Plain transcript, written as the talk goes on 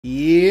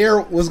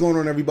Yeah, what's going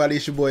on, everybody?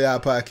 It's your boy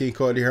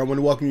iPodKingCarter here. I want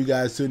to welcome you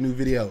guys to a new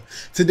video.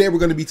 Today we're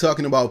going to be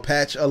talking about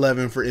patch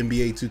 11 for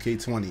NBA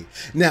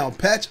 2K20. Now,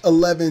 patch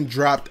 11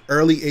 dropped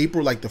early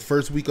April, like the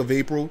first week of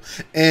April,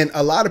 and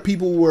a lot of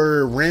people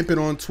were rampant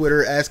on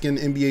Twitter asking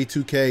NBA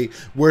 2K,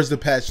 where's the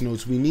patch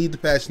notes? We need the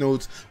patch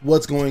notes.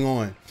 What's going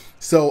on?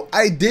 So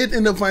I did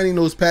end up finding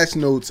those patch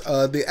notes.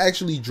 They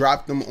actually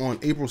dropped them on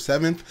April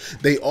 7th.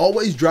 They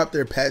always drop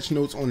their patch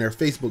notes on their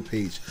Facebook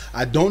page.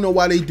 I don't know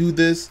why they do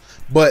this,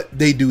 but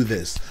they do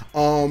this.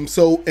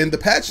 So in the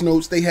patch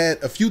notes, they had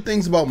a few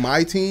things about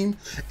my team,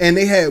 and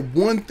they had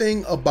one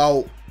thing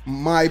about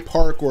my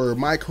park or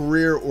my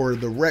career or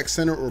the rec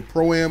center or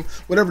pro-am,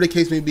 whatever the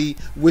case may be,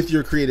 with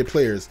your created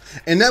players.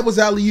 And that was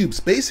alley-oops.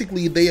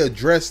 Basically, they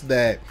addressed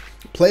that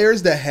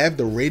players that have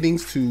the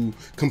ratings to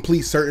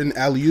complete certain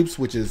alley-oops,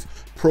 which is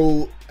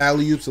pro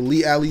alley-oops,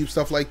 elite alley-oops,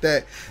 stuff like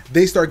that,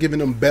 they start giving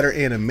them better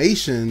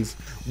animations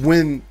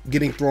when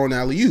getting thrown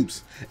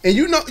alley-oops. And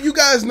you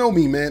guys know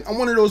me, man. I'm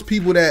one of those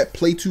people that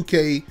play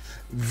 2K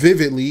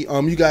vividly.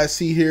 You guys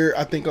see here,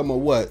 I think I'm a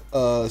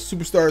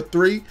superstar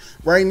 3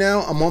 right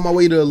now. I'm on my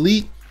way to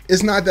elite.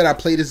 It's not that I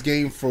play this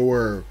game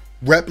for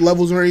rep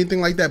levels or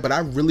anything like that, but I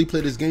really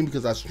play this game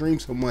because I stream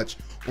so much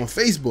on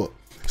Facebook.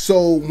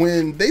 So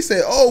when they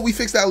said, oh, we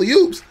fixed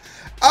alley-oops,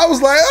 I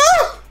was like,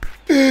 oh,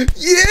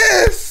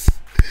 yes,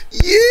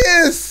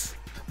 yes.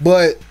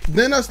 But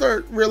then I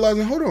start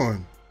realizing, hold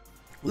on,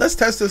 let's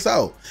test this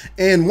out.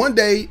 And one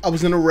day I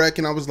was in a rec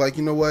and I was like,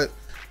 you know what?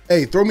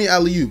 Hey, throw me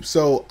alley-oops.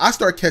 So I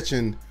start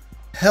catching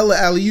hella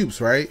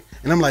alley-oops, right?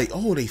 And I'm like,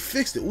 oh, they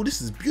fixed it. Oh,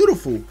 this is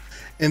beautiful.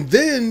 And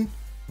then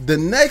the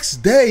next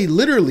day,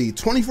 literally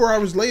 24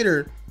 hours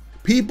later,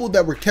 people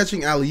that were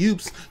catching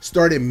alley-oops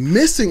started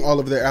missing all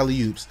of their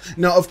alley-oops.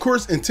 Now, of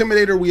course,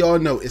 Intimidator, we all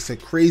know it's a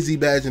crazy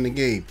badge in the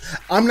game.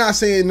 I'm not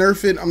saying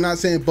nerf it. I'm not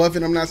saying buff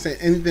it. I'm not saying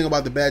anything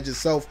about the badge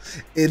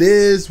itself. It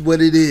is what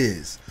it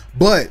is.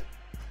 But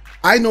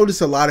I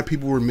noticed a lot of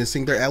people were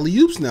missing their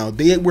alley-oops now.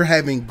 They were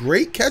having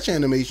great catch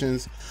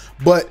animations,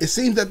 but it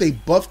seems that they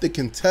buffed the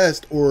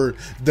contest or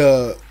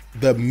the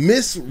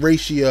miss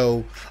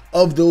ratio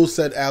of those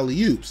said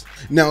alley-oops.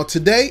 Now,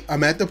 today,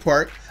 I'm at the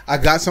park. I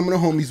got some of the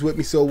homies with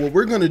me, so what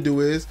we're going to do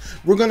is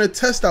we're going to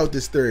test out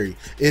this theory.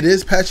 It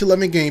is patch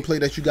 11 gameplay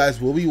that you guys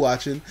will be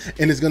watching,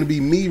 and it's going to be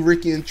me,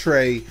 Ricky, and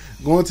Trey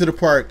going to the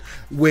park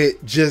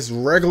with just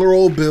regular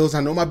old builds. I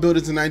know my build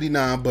is a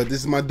 99, but this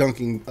is my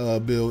dunking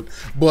build.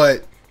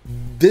 But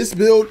this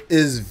build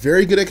is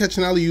very good at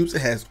catching alley-oops.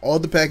 It has all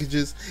the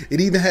packages. It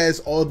even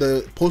has all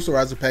the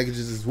posterizer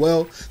packages as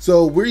well.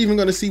 So we're even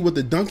going to see what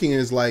the dunking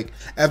is like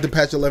after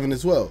patch 11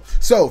 as well.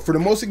 So for the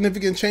most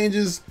significant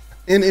changes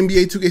in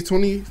NBA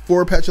 2K20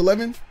 for patch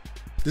 11,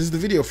 this is the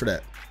video for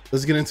that.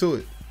 Let's get into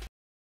it.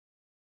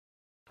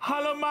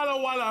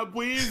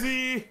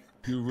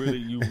 You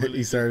really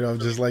He started off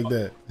just like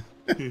that.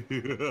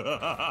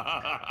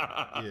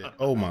 Yeah.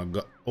 Oh my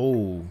god.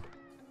 Oh,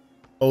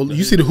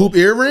 you see the hoop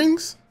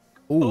earrings?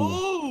 Ooh.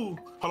 Ooh.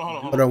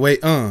 Hold on,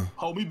 wait.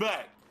 Hold me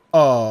back.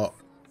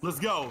 Let's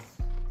go.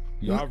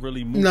 Y'all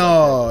really moved.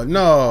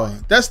 No.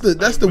 That's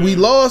the we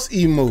lost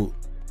emote.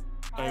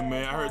 Hey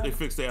man, I heard they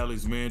fixed the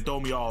alleys, man.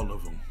 Throw me all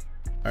of them.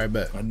 All right,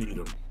 bet. I need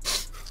them.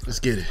 Let's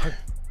get it.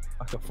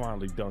 I can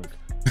finally dunk.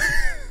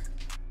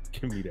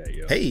 Give me that,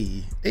 yo.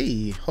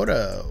 Hey, hold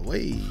up.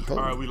 Wait. All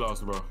right, we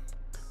lost, bro.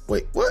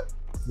 Wait, what?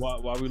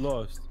 Why we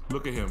lost?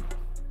 Look at him.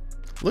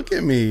 Look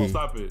at me. Oh,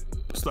 stop it.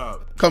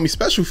 Stop. Call me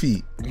special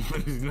feet.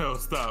 No,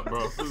 stop,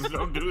 bro.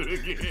 Don't do it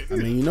again. I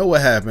mean, you know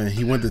what happened.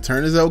 He went to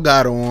turn his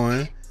Elgato on.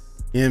 You know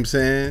what I'm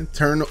saying?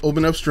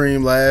 Open up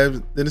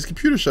Streamlabs. Then his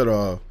computer shut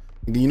off.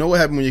 You know what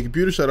happened when your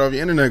computer shut off?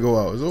 Your internet go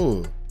out. It's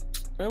over.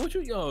 Man, what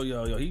you he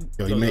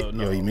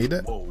made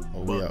that? Whoa,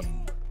 we out.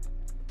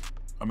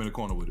 I'm in the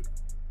corner with it.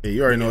 Yeah,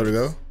 you already know where to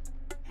go.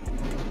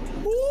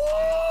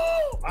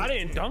 Ooh, I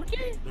didn't dunk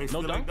it? They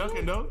still ain't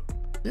dunking though.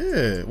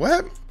 Yeah, what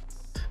happened?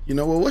 You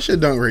know what? What's your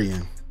dunk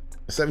rating?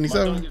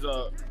 77?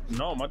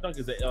 My dunk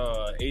is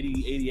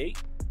 88.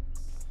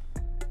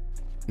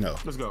 No.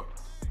 Let's go.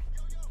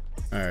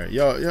 All right,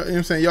 y'all. You know what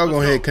I'm saying? Y'all go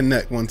ahead and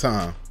connect one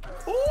time.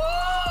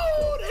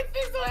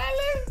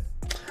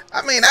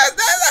 I mean,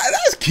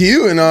 that's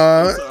cute and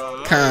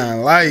kind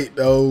of light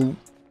though.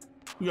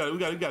 We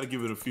got to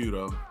give it a few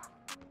though.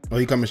 Oh,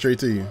 he coming straight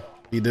to you.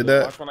 He did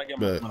that.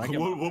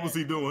 What was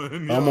he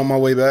doing? I'm on my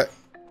way back.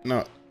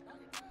 No,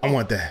 I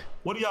want that.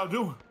 What are y'all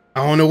doing?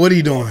 I don't know what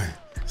he doing.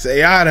 It's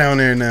AI down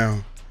there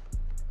now.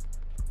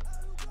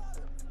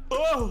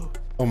 Oh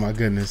my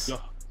goodness.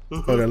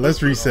 Hold on,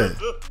 let's reset.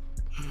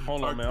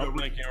 Hold on, man. I'm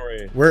blinking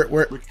red. Where?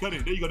 Cut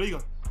it. There you go.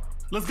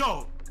 Let's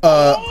go.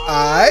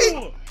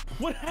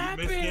 What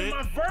happened?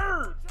 My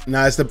bird.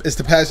 Nah, it's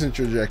the passing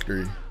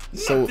trajectory.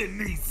 So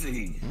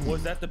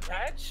was that the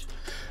patch?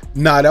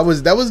 Nah, that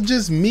was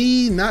just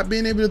me not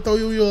being able to throw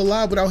you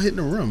alive without hitting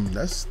the rim.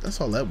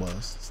 That's all that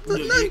was.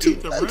 Nothing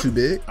too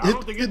big. I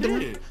don't think it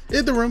did.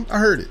 Hit the rim. I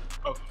heard it.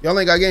 Oh. Y'all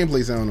ain't got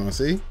gameplay sound on.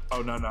 See?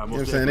 Oh no. You know what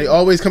I'm saying? They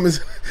always come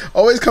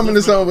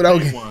into something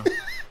without game.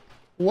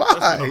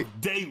 Why?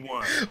 Day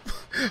one.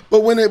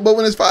 But when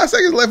it's 5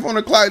 seconds left on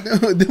the clock,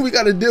 then we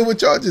got to deal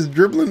with y'all just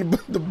dribbling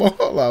the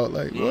ball out.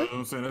 Like, You know what? what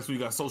I'm saying? That's when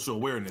you got social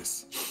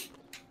awareness.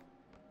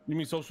 You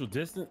mean social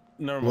distance?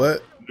 No, no.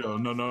 What? No.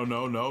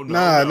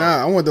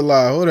 Nah. I want the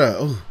lie. Hold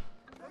up. Ooh.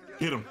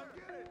 Hit him.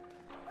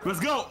 Let's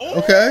go. Oh!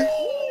 Okay.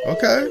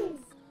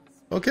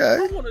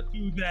 I want to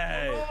do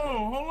that.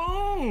 Hold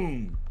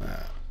on.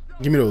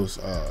 Give me those.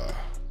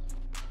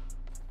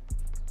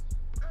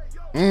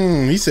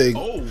 He said.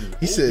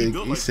 He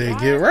said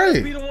get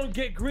right. We don't want to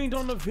get greened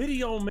on the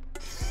video, man.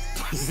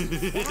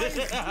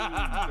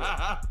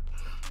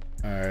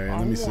 All right,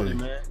 let me see.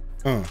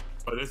 Oh,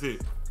 that's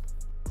it.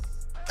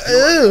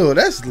 Ew,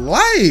 that's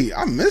light.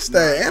 I missed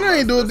that, and I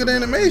ain't do a good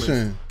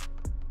animation.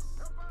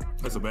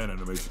 That's a bad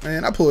animation.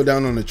 Man, I pulled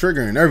down on the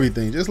trigger and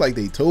everything, just like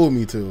they told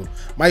me to.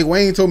 Mike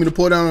Wayne told me to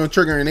pull down on the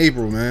trigger in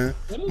April, man.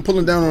 I'm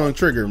pulling down on the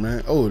trigger,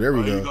 man. Oh, there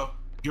we go.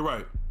 Get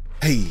right.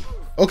 Hey,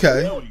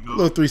 okay. A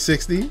little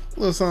 360,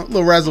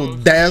 little razzle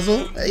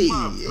dazzle. Hey,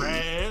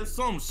 bad,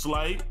 some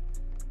slight.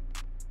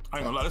 I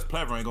ain't gonna lie, this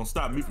platform ain't gonna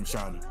stop me from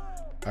shining.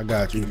 I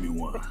got you. Give me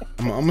one.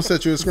 I'm gonna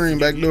set you a screen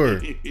back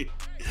door.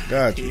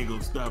 Got you. Ain't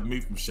gonna stop me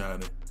from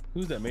shining.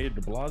 Who's that? Made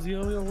De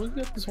Blasio? Yo, we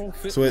got this whole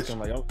fit. Switch.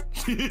 Like, oh.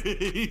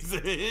 He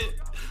said,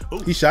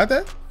 He shot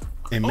that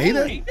and made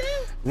it.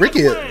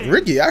 Ricky,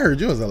 I heard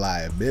you was a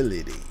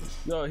liability.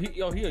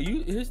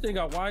 His thing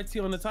got YT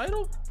on the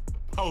title.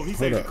 Oh, he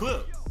saved the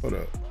clip. Hold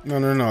up.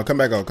 No. Come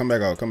back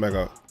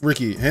out.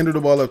 Ricky, handle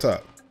the ball up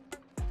top.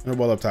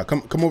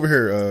 Come over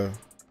here.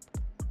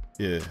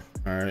 Yeah.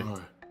 All right.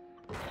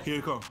 Here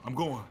it come. I'm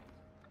going.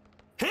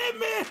 Hit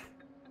me!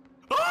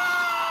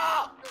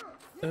 Ah!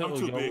 I'm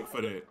too big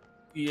for that.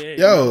 Yeah.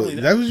 Yo,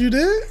 that what you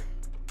did?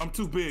 I'm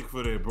too big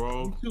for that,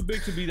 bro. I'm too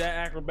big to be that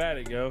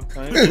acrobatic, yo.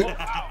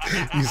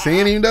 You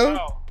seeing him though?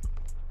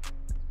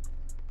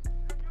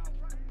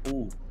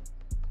 Ooh.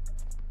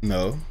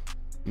 No.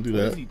 Don't do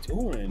that. What is he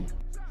doing?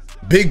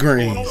 Big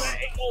greens.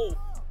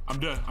 I'm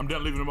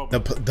done leaving him up.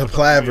 The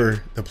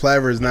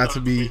plaver is not to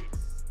be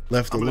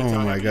left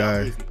alone, my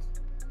guy.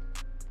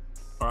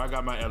 All right, I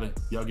got my Ellie.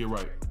 Y'all get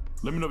right.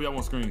 Let me know if y'all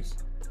want screens.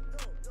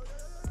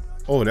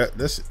 Oh,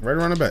 that's right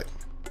around the back.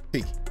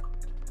 Hey.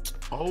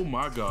 Oh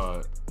my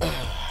God.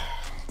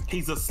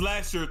 He's a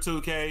slasher,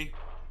 2K.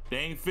 They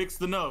ain't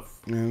fixed enough.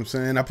 You know what I'm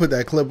saying? I put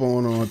that clip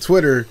on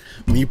Twitter.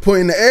 When you put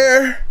in the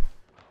air,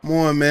 come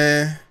on,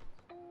 man.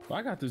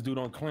 I got this dude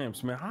on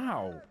clamps, man.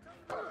 How?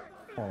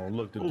 Oh,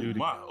 look, the dude.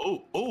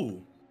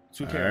 Oh.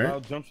 2K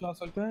allowed jump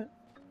shots like that?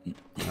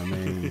 I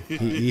mean,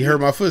 he heard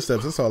my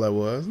footsteps. That's all that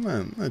was.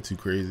 Not too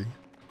crazy.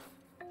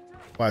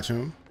 Watch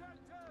him.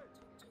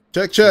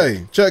 Check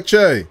Che.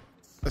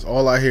 That's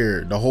all I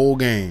hear the whole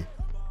game.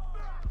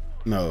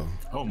 No.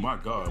 Oh my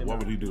God, why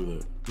would he do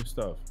that? Good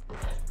stuff.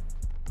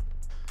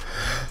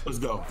 Let's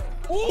go.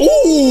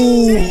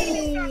 Ooh!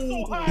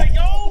 So high,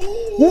 yo.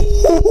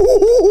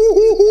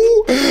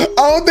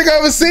 I don't think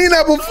I've ever seen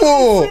that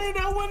before. I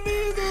that one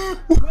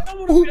neither. Man, I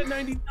want to be a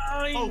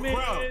 99, man.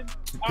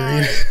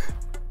 Right.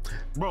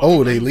 Bro,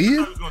 oh, they leave?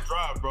 I was gonna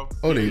drive, bro.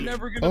 Oh, they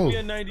Never gonna be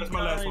a 99.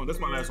 That's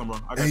my last one, bro.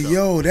 Hey,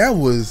 yo, that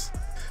was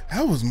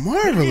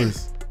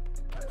marvelous.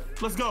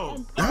 Let's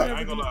go. I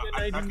ain't gonna lie.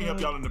 I can't help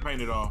y'all in the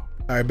paint at all.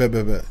 All right,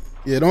 bet.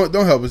 Yeah, don't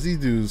help us. These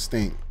dudes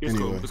stink.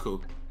 Anyway. It's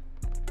cool.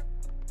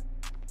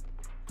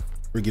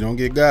 Ricky, don't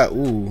get got.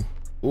 Ooh,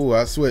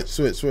 I switch.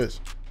 What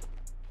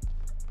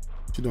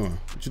you doing?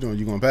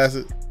 You gonna pass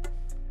it?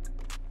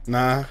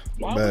 Nah.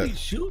 Why would he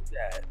shoot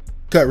that?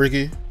 Cut,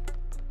 Ricky.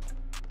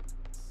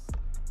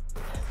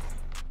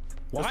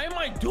 Why am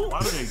I doing?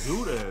 Why do they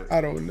do that?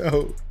 I don't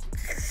know.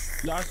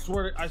 No, I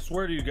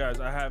swear to you guys,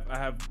 I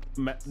have.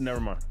 Never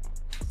mind.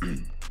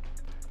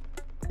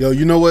 Yo,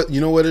 you know what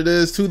it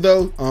is too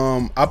though.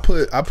 I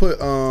put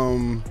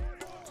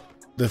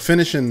the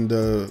finishing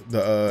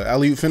the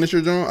alley-oop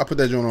finisher joint. I put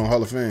that joint on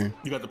Hall of Fame.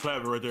 You got the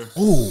platter right there.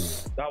 Ooh,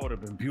 that would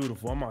have been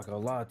beautiful. I'm not gonna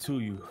lie to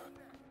you.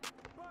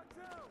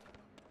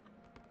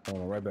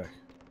 Hold on, right back.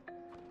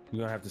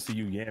 You're gonna have to see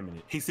you yamming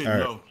it. He said right.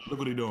 no. Look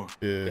what he doing.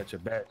 Yeah. Got your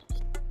badge.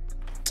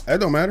 That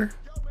don't matter.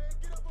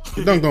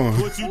 Get dunked on.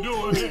 What you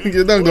doing?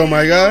 Get dunked on,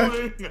 my guy.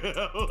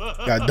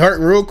 Got dark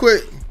real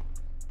quick.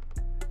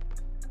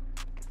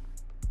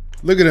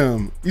 Look at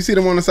them. You see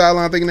them on the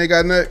sideline thinking they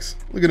got next?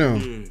 Look at them.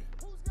 Yeah.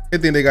 They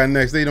think they got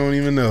next. They don't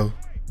even know.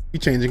 He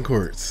changing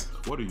courts.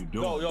 What are you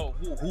doing? Yo,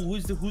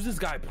 who's this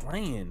guy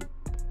playing?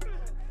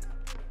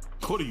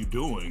 What are you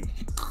doing?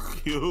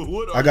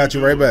 I got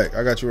you right back.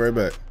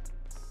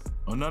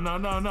 Oh no.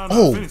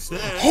 Oh. Finish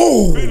that.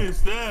 Oh. Finish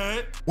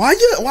that. Why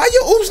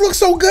your oops look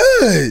so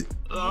good?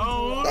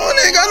 Oh. Y'all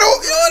ain't got no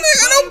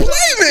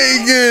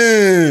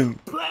playmaking.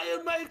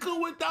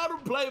 Playmaker without a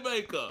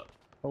playmaker.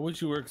 I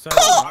wish you were excited.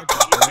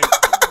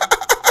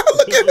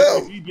 Look at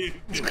him.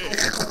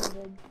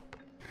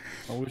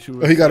 I wish you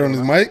were. Oh, he got on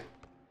his mic.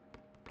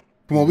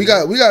 Come on, we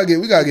gotta get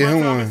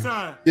him one.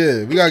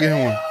 Yeah, we gotta get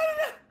him one.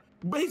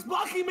 He's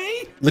blocking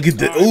me. Look at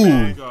that. Oh,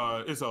 Ooh.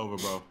 God. It's over,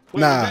 bro.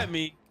 Wait, Nah. was that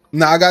me?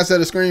 Nah, I gotta set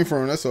a screen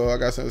for him. That's all. I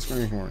gotta set a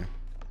screen for him.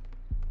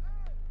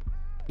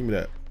 Give me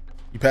that.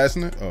 You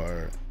passing it? Oh, all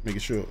right. Making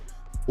sure.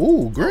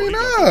 Ooh, green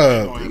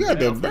up. You got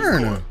the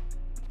burner.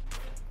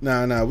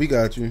 Nah, we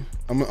got you.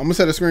 I'm gonna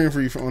set a screen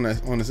for you on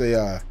this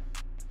AI.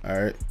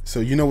 All right. So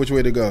you know which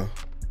way to go.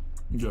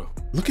 Yeah.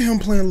 Look at him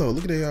playing low.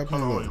 Look at the AI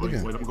playing low. Wait, Look at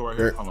him. let me go right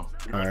here. Hold on.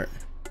 All right.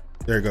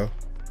 There you go.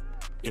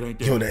 It ain't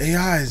there. Yo, the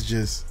AI is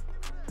just.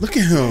 Look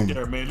at him.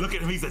 There, man. Look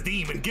at him. He's a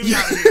demon. Get me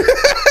out of here.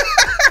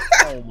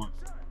 Oh my.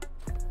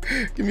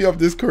 Get me off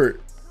this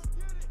court.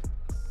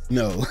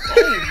 No. Oh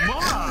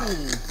my.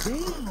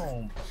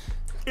 Damn.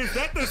 Is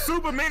that the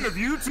Superman of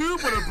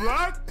YouTube with a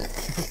block?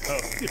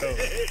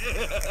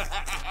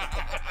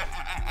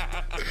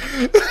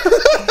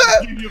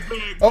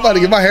 I'm about to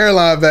get my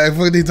hairline back.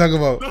 What are they talking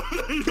about?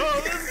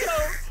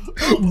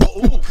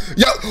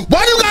 Yo,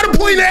 why do you gotta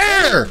point in the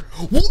air?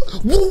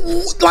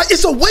 Like,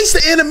 it's a waste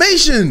of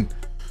animation.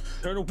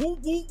 Oh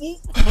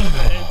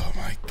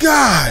my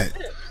god.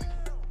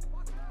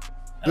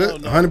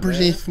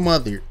 100%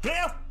 smothered.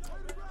 Damn.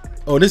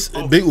 Oh, this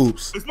big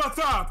oops. It's my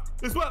time.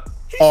 It's my.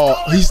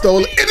 He stole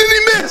it. And then he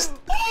missed.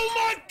 Oh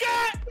my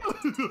god.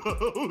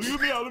 You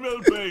be out of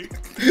the paint.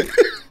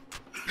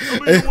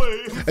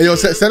 Hey, yo,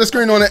 set a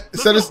screen on it.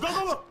 Set a.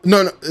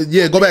 No.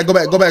 Yeah, go back.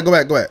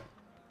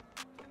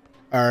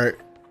 All right.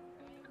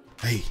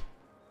 Hey.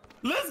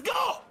 Let's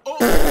go. Oh.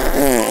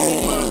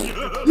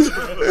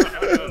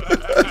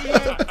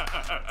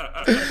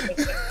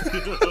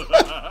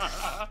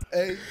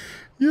 Hey.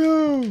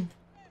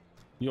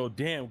 Yo,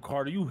 damn,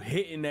 Carter, you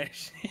hitting that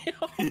shit.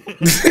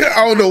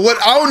 I don't know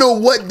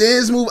what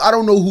dance move. I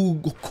don't know who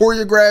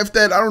choreographed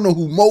that. I don't know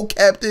who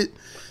mocapped it.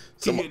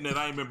 He hitting that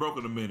I ain't been broke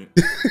in a minute.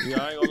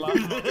 Yeah, I ain't gonna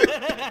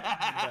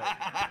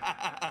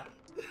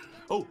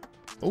lie.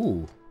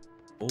 Oh.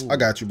 I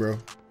got you, bro.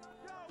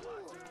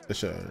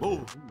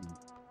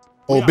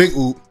 Oh, big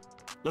oop.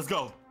 Let's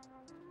go.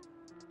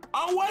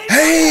 Oh wait.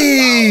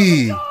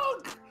 Hey.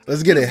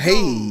 Let's get it.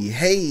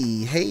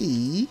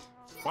 Hey.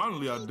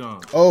 Finally, I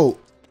done. Oh.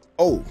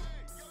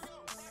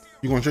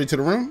 You going straight to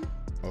the rim?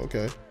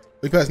 Okay.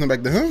 We passing it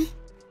back to him?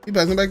 He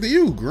passing it back to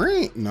you.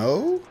 Green.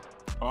 No.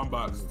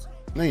 Unboxers.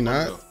 No, you're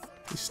not.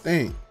 He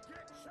stink.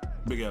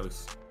 Big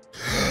Alice.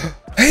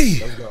 Hey.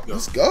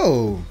 Let's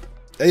go.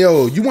 Hey,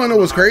 yo, you want to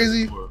know what's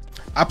crazy?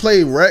 I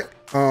played rec.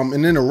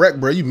 And then the rec,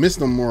 bro, you miss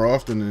them more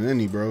often than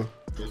any, bro.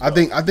 I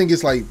think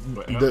it's like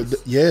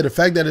the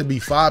fact that it'd be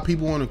 5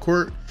 people on the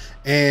court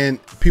and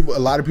a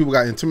lot of people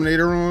got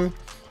Intimidator on,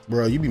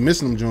 bro. You be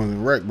missing them joining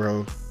the rec,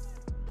 bro.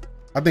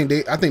 I think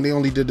they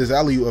only did this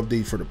alley-oop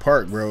update for the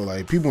park, bro.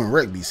 Like, people in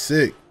rec be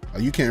sick.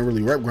 Like, you can't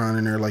really rep grind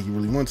in there like you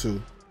really want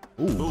to.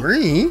 Ooh,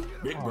 green.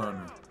 Big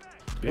burner.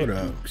 What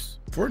up?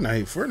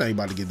 Fortnite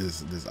about to get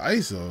this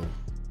ISO.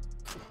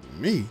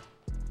 Me.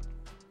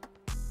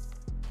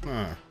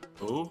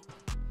 Oh.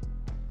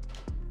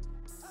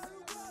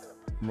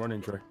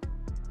 Running Trey.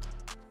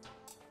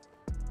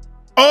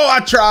 Oh, I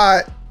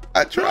tried.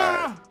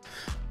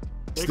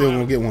 Still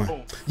won't get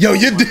one. Yo,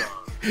 you did.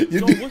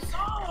 What's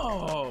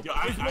up? Yo,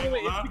 it's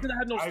because I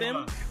had no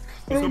stamina.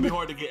 It's gonna be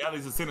hard to get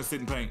Alex to center sit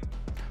in paint.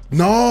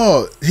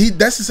 No,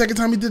 that's the second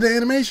time he did the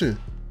animation.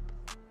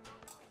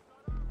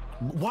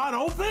 Wide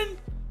open?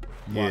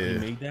 Yeah. Wow, he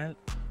made that?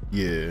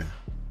 Yeah.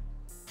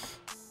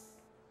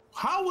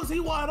 How was he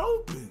wide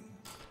open?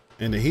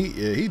 And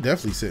he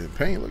definitely sit in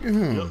paint. Look at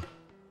him.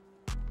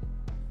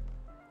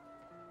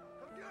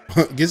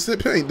 Yep. Get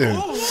sit paint then.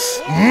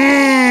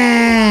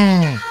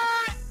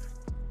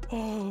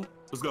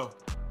 Let's go.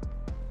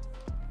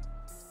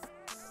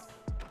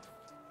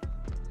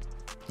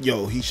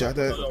 Yo, he shot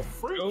that.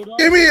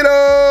 Give me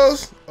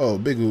those. Oh,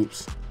 big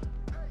oops.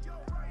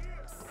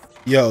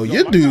 Yo,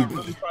 your dude.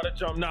 Really try to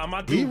jump. Nah,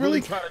 my dude He really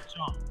try to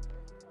jump.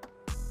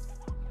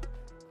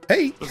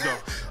 Hey. Let's go.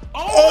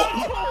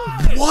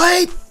 Oh,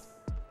 what?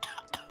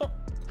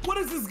 What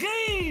is this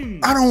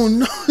game? I don't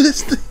know.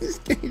 This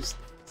game's.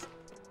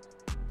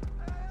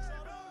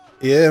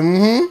 Yeah.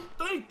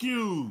 Thank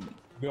you.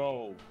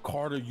 Yo,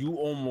 Carter, you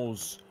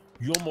almost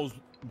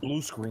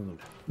blue screened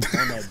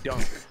on that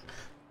dunk.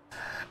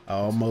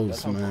 Almost,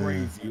 That's how man.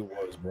 crazy it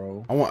was,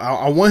 bro.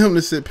 I want him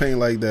to sit paint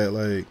like that,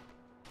 like,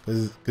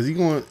 cause he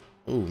going.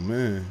 Oh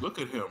man. Look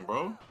at him,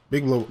 bro.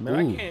 Big blow.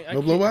 Man, Ooh,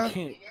 no blowout.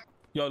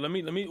 Yo, let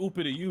me oop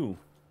it at you.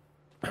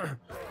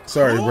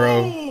 Sorry,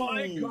 bro. Oh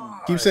my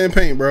God. Keep saying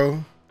paint, bro.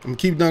 I'm gonna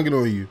keep dunking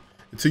on you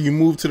until you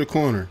move to the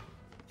corner.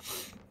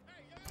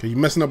 Cause you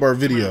messing up our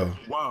video.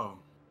 Wow.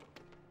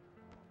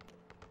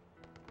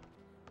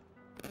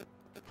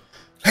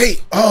 Hey,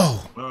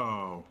 oh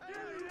no.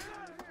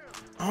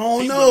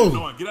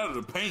 Get out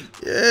of the paint.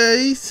 Yeah,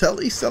 he's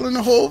selling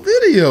the whole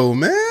video,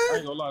 man. I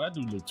ain't gonna lie, that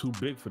dude look too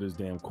big for this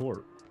damn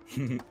court.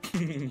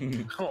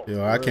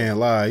 Yo, I can't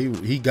lie.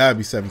 He gotta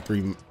be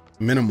 7'3"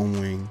 minimum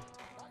wing.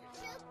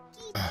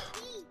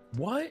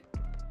 What?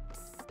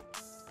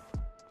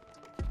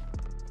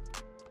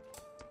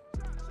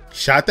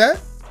 Shot that?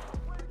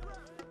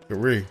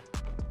 Hooray.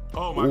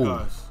 Oh my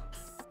gosh.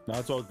 Nah,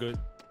 it's all good.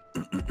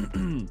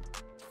 Damn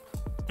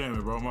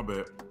it, bro. My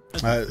bad.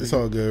 It's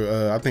all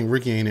good. I think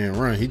Ricky ain't in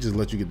run. He just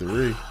let you get the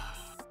rig.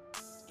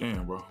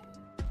 Damn, bro.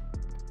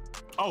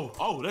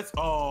 Oh, that's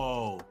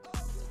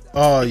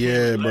Oh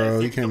yeah, bro.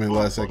 He came in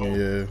last second.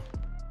 Yeah.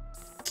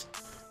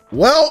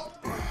 Well,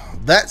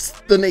 that's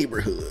the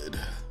neighborhood.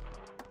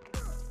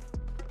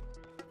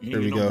 Here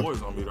we go.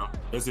 Boys on me, though.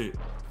 That's it.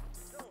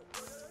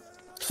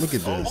 Look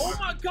at this. Oh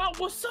my God,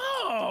 what's up?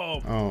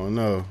 Oh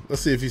no.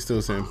 Let's see if he's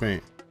still saying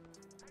paint.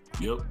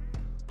 Yep.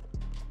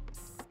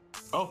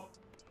 Oh.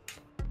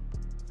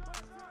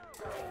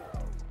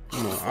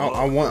 No,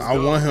 I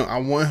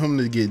want him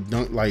to get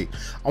dunked. Like,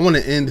 I want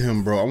to end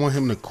him, bro. I want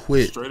him to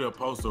quit. Straight up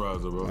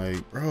posterizer, bro.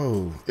 Like,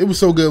 bro, it was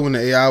so good when the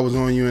AI was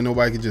on you and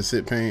nobody could just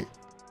sit paint.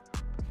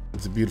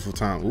 It's a beautiful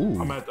time.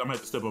 Ooh. I'm gonna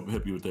have to step up and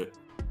help you with that.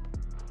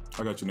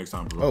 I got you next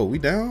time, bro. Oh, we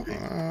down?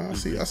 I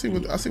see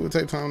what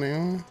type time they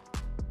on.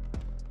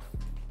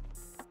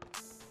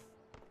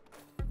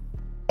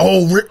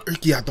 Oh,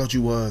 Ricky, I thought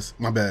you was.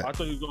 My bad. I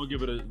thought you was gonna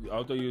give it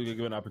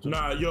an opportunity.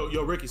 Nah,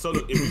 yo, Ricky. So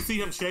look, if you see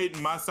him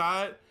shading my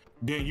side,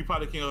 then you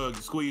probably can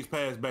squeeze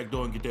past back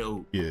door and get that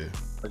oop. Yeah.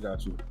 I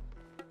got you.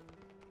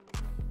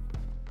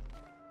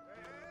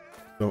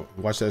 Don't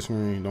watch that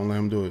screen. Don't let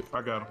him do it.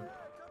 I got him.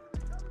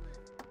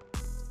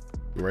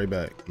 You're right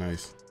back.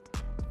 Nice.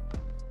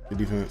 Good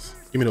defense.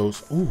 Give me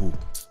those. Ooh.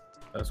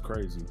 That's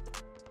crazy.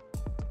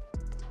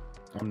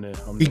 I'm there.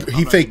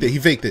 He faked it. He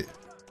faked it.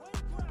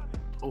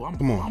 Oh,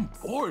 Come on. I'm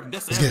bored.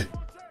 That's it. it.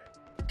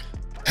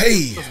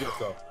 Hey. Let's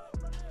go.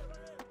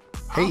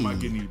 How am I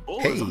getting these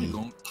boys? Hey. I'm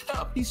gonna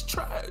cap. He's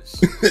trash.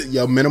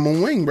 Yo,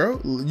 minimum wing, bro.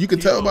 You can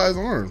tell by his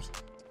arms.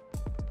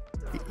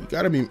 You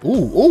gotta be.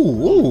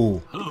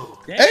 Ooh.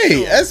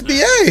 Hey,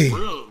 SBA.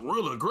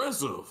 Real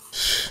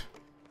aggressive.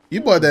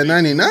 You bought that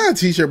 99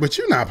 t-shirt, but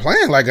you're not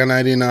playing like a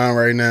 99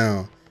 right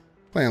now.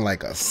 Playing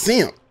like a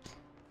simp.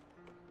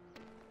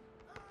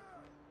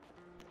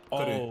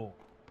 Oh.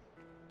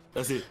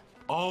 That's it.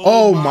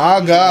 Oh my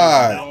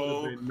God.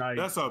 Oh,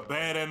 that's a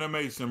bad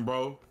animation,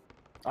 bro.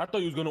 I thought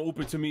you was gonna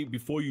open to me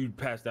before you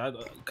passed that,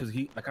 because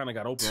I kind of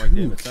got open right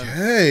there in the center.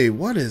 Hey,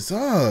 what is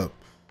up?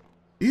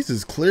 These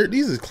is clear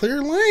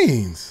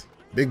lanes.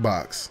 Big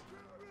box.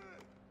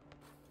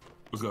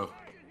 Let's go.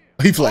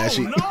 He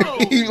flashy. Oh, no.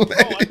 He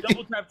flashy. Oh, I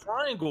double tap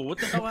triangle. What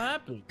the hell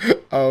happened?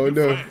 Oh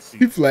no, flashy.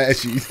 he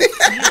flashy.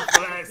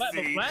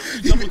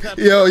 Flashy. Double tap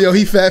Yo,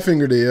 he fat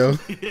fingered it, yo.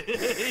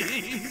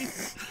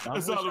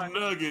 That's all them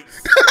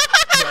nuggets.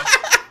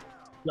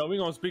 Yo, we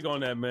gonna speak on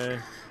that, man.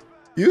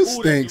 You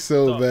stink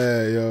so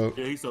bad, yo.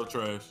 Yeah, he's so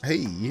trash.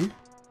 Hey.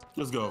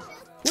 Let's go.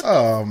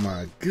 Oh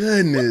my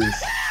goodness.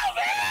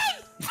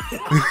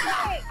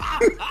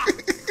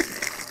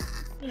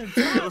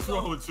 What's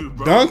wrong with you,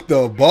 bro? Dunk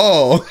the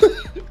ball.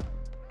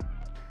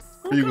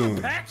 Who you kind going?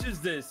 of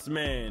patches this,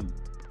 man?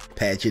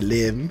 Patch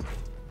 11.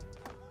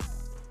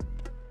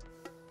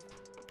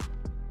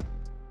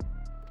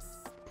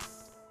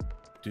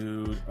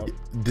 Dude.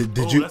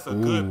 Did you? That's a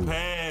good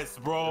pass,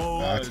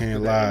 bro. I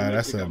can't lie.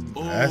 That's a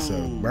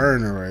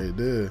burner right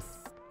there.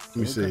 Let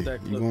me see.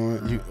 You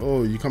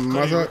going? You coming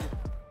my side?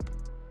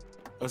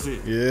 That's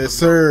it. Yes,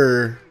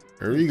 sir.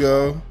 Here we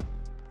go.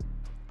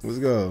 Let's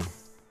go.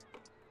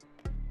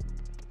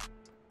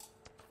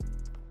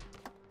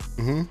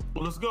 Well,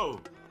 let's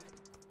go.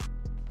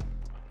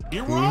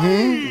 Get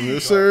right.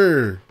 Yes,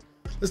 sir.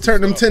 Let's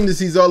turn them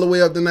tendencies all the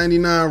way up to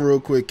 99 real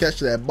quick. Catch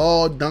that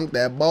ball, dunk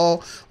that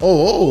ball.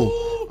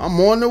 Oh, I'm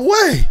on the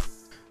way.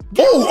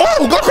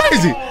 Oh, go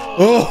crazy.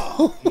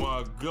 Oh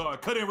my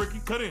God. Cut in, Ricky.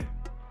 Cut in.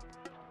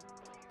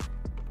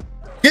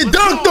 Get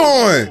dunked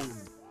on.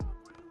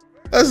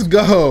 Let's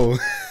go.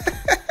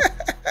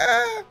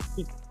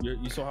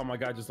 You saw how my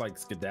guy just like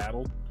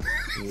skedaddled?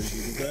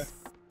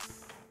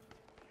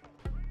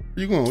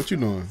 You going? What you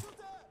doing?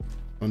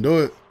 Gonna do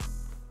it?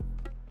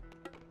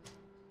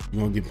 You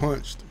gonna get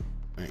punched?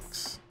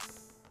 Thanks.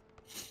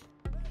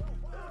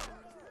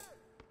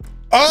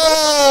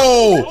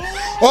 Oh!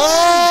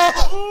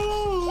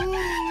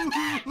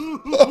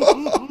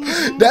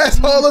 That's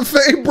Hall of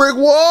Fame brick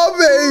wall,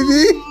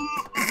 baby.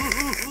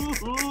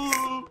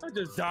 I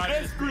just died.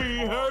 That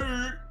screen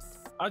hurt.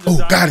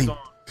 Got him.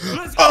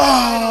 Let's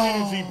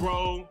go,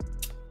 bro.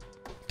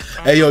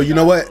 Hey yo, you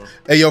know what?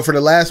 Hey yo, for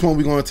the last one,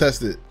 we're gonna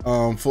test it.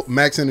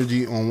 Max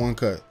energy on one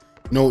cut.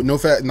 No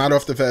fat, not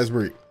off the fast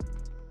break.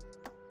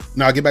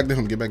 Nah, get back to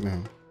him. Get back to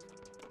him.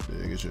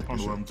 Yeah, get your. I don't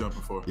know what I'm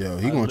jumping for. Yo,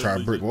 he gonna try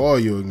to brick wall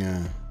you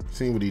again.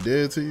 Seen what he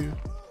did to you?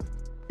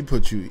 He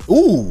put you.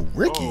 Ooh,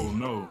 Ricky. Oh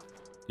no.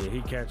 Yeah, he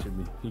catching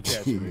me. He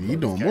catching me. He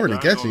doing more than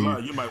catching you.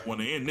 You might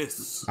want to end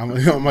this. I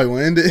might want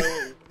to end it.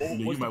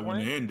 You might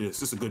want to end this.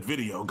 This is a good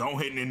video. Go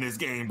ahead and end this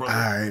game, bro. All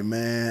right,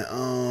 man.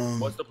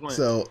 What's the plan?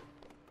 So,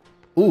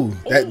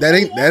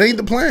 that ain't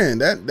the plan.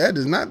 That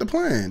is not the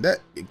plan.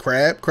 That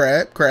crab.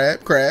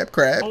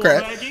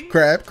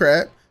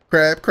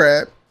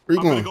 Where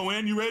you I'm going? gonna go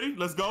in. You ready?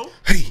 Let's go.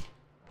 Hey.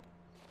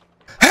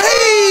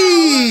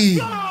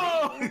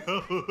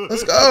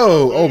 Let's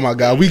go. Oh my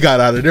God, we got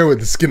out of there with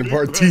the skin of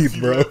our teeth,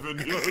 bro.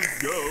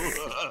 Let's go.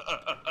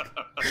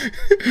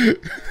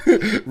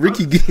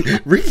 Ricky.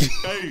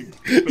 Hey,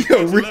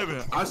 Yo,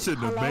 11. I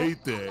shouldn't have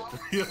made that.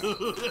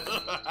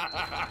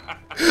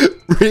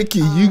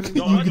 Ricky,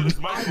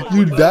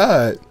 you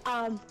died.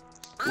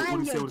 What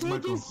I'm do you say your with his mic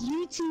on? biggest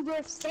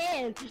YouTuber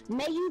fan.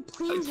 May you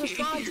please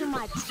respond to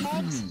my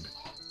text?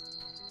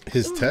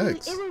 His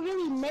text. It would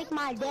really make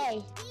my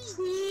day.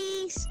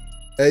 Please.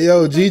 Hey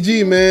yo,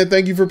 GG man,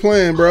 thank you for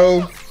playing, bro.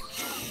 Is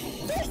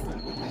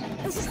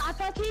this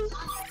iPod King?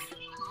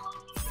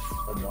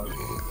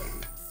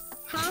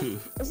 Huh?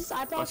 Is this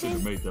I iPod should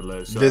have King? made that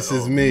last shot. This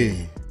is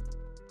me.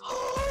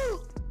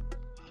 Oh,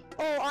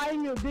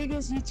 I'm your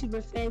biggest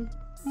YouTuber fan.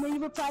 Will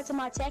you reply to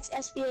my text,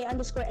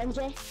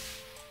 SBA_MJ?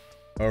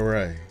 All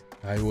right,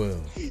 I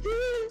will.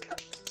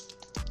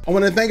 I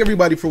want to thank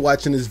everybody for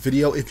watching this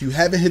video. If you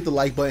haven't hit the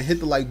like button, hit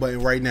the like button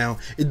right now.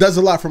 It does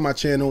a lot for my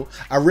channel.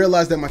 I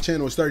realize that my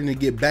channel is starting to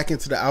get back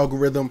into the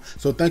algorithm.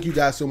 So thank you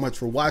guys so much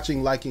for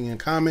watching, liking, and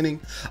commenting.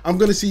 I'm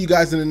going to see you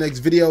guys in the next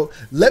video.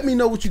 Let me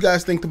know what you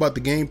guys think about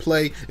the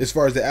gameplay as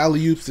far as the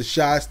alley-oops, the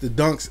shots, the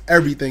dunks,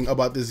 everything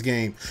about this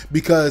game.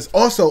 Because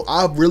also,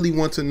 I really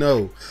want to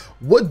know,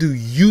 what do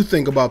you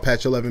think about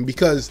patch 11?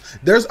 Because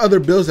there's other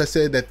builds that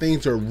said that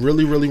things are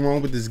really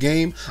wrong with this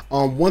game.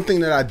 One thing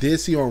that I did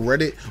see on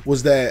Reddit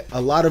was that a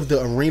lot of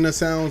the arena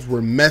sounds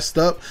were messed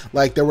up.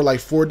 Like there were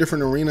like 4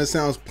 different arena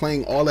sounds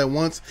playing all at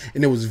once,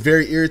 and it was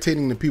very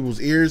irritating to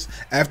people's ears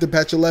after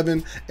patch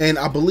 11. And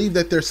I believe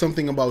that there's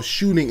something about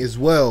shooting as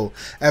well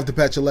after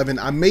patch 11.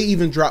 I may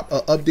even drop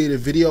an updated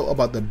video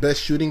about the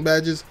best shooting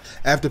badges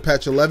after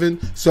patch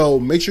 11. So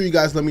make sure you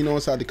guys let me know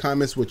inside the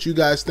comments what you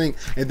guys think,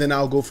 and then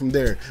I'll go from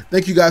there.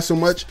 Thank you guys so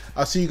much.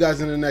 I'll see you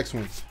guys in the next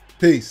one.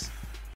 Peace.